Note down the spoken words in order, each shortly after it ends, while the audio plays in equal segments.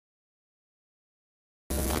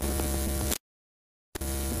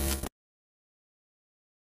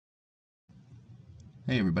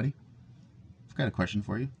Hey everybody, I've got a question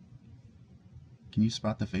for you. Can you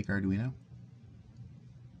spot the fake Arduino?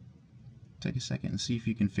 Take a second and see if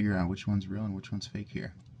you can figure out which one's real and which one's fake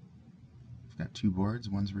here. I've got two boards,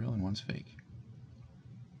 one's real and one's fake.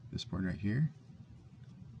 This board right here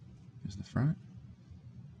is the front.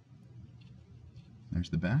 There's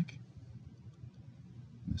the back.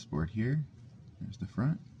 This board here, there's the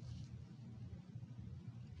front.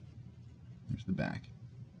 There's the back.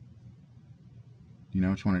 Do you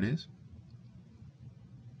know which one it is?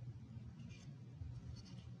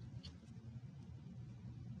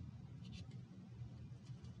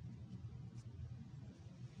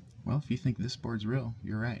 Well, if you think this board's real,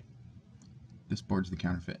 you're right. This board's the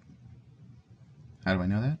counterfeit. How do I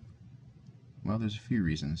know that? Well, there's a few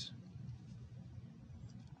reasons.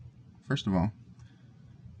 First of all,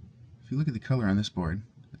 if you look at the color on this board,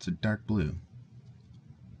 it's a dark blue.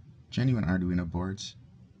 Genuine Arduino boards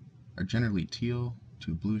are generally teal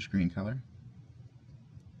to bluish green color.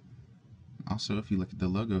 Also, if you look at the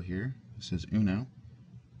logo here, it says Uno.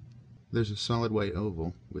 There's a solid white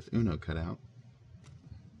oval with Uno cut out.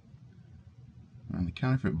 On the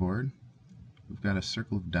counterfeit board, we've got a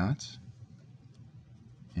circle of dots,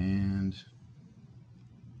 and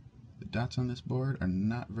the dots on this board are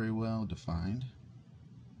not very well defined.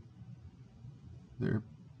 They're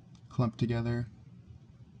clumped together,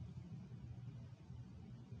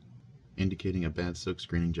 indicating a bad silk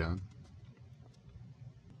screening job.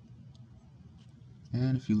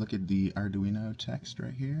 And if you look at the Arduino text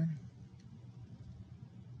right here,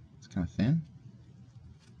 it's kind of thin.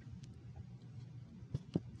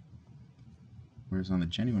 Whereas on the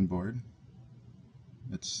genuine board,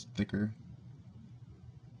 it's thicker,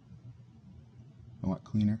 a lot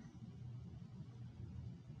cleaner.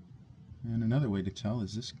 And another way to tell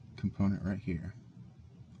is this component right here.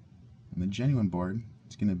 On the genuine board,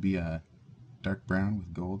 it's going to be a dark brown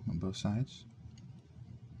with gold on both sides.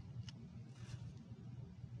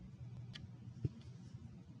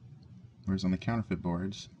 Whereas on the counterfeit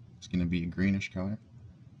boards, it's going to be a greenish color.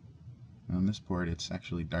 And on this board, it's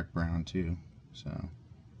actually dark brown too. So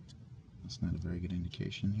that's not a very good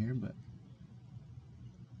indication here, but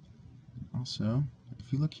also,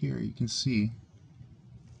 if you look here, you can see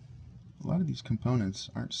a lot of these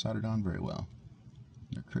components aren't soldered on very well.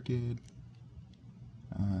 They're crooked.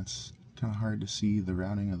 It's kind of hard to see the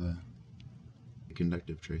routing of the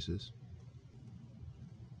conductive traces.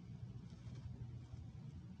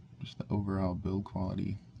 Just the overall build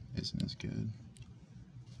quality isn't as good.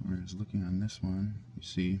 Whereas looking on this one, you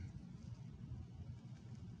see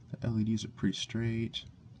the LEDs are pretty straight.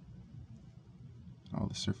 All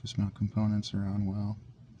the surface mount components are on well,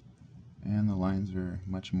 and the lines are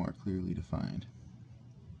much more clearly defined.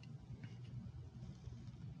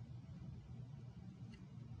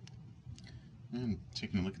 And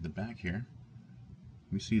taking a look at the back here,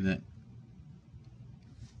 we see that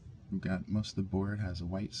we've got most of the board has a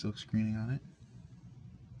white silk screening on it.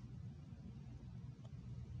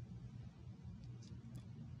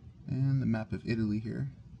 And the map of Italy here.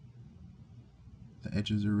 The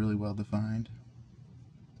edges are really well defined.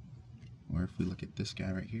 Or if we look at this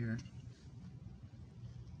guy right here,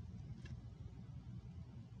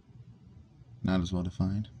 not as well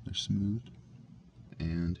defined. They're smooth.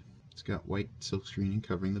 And it's got white silk screening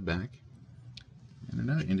covering the back. And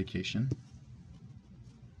another indication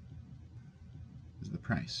is the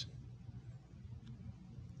price.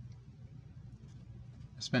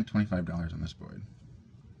 I spent $25 on this board,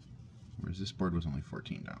 whereas this board was only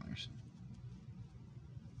 $14.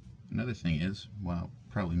 Another thing is, while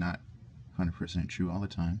probably not 100% true all the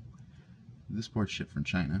time, this board shipped from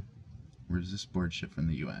China, whereas this board shipped from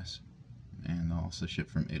the US, and also shipped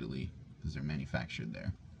from Italy because they're manufactured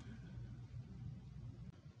there.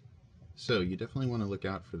 So you definitely want to look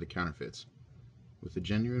out for the counterfeits. With a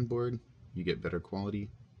genuine board, you get better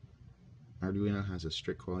quality. Arduino has a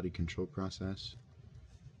strict quality control process.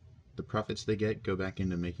 The profits they get go back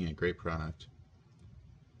into making a great product.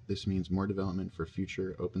 This means more development for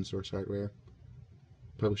future open source hardware,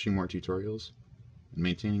 publishing more tutorials, and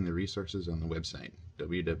maintaining the resources on the website,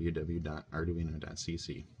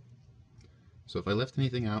 www.arduino.cc. So if I left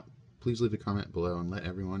anything out, please leave a comment below and let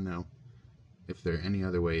everyone know if there are any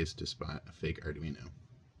other ways to spot a fake Arduino.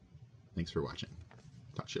 Thanks for watching.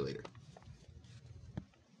 Talk to you later.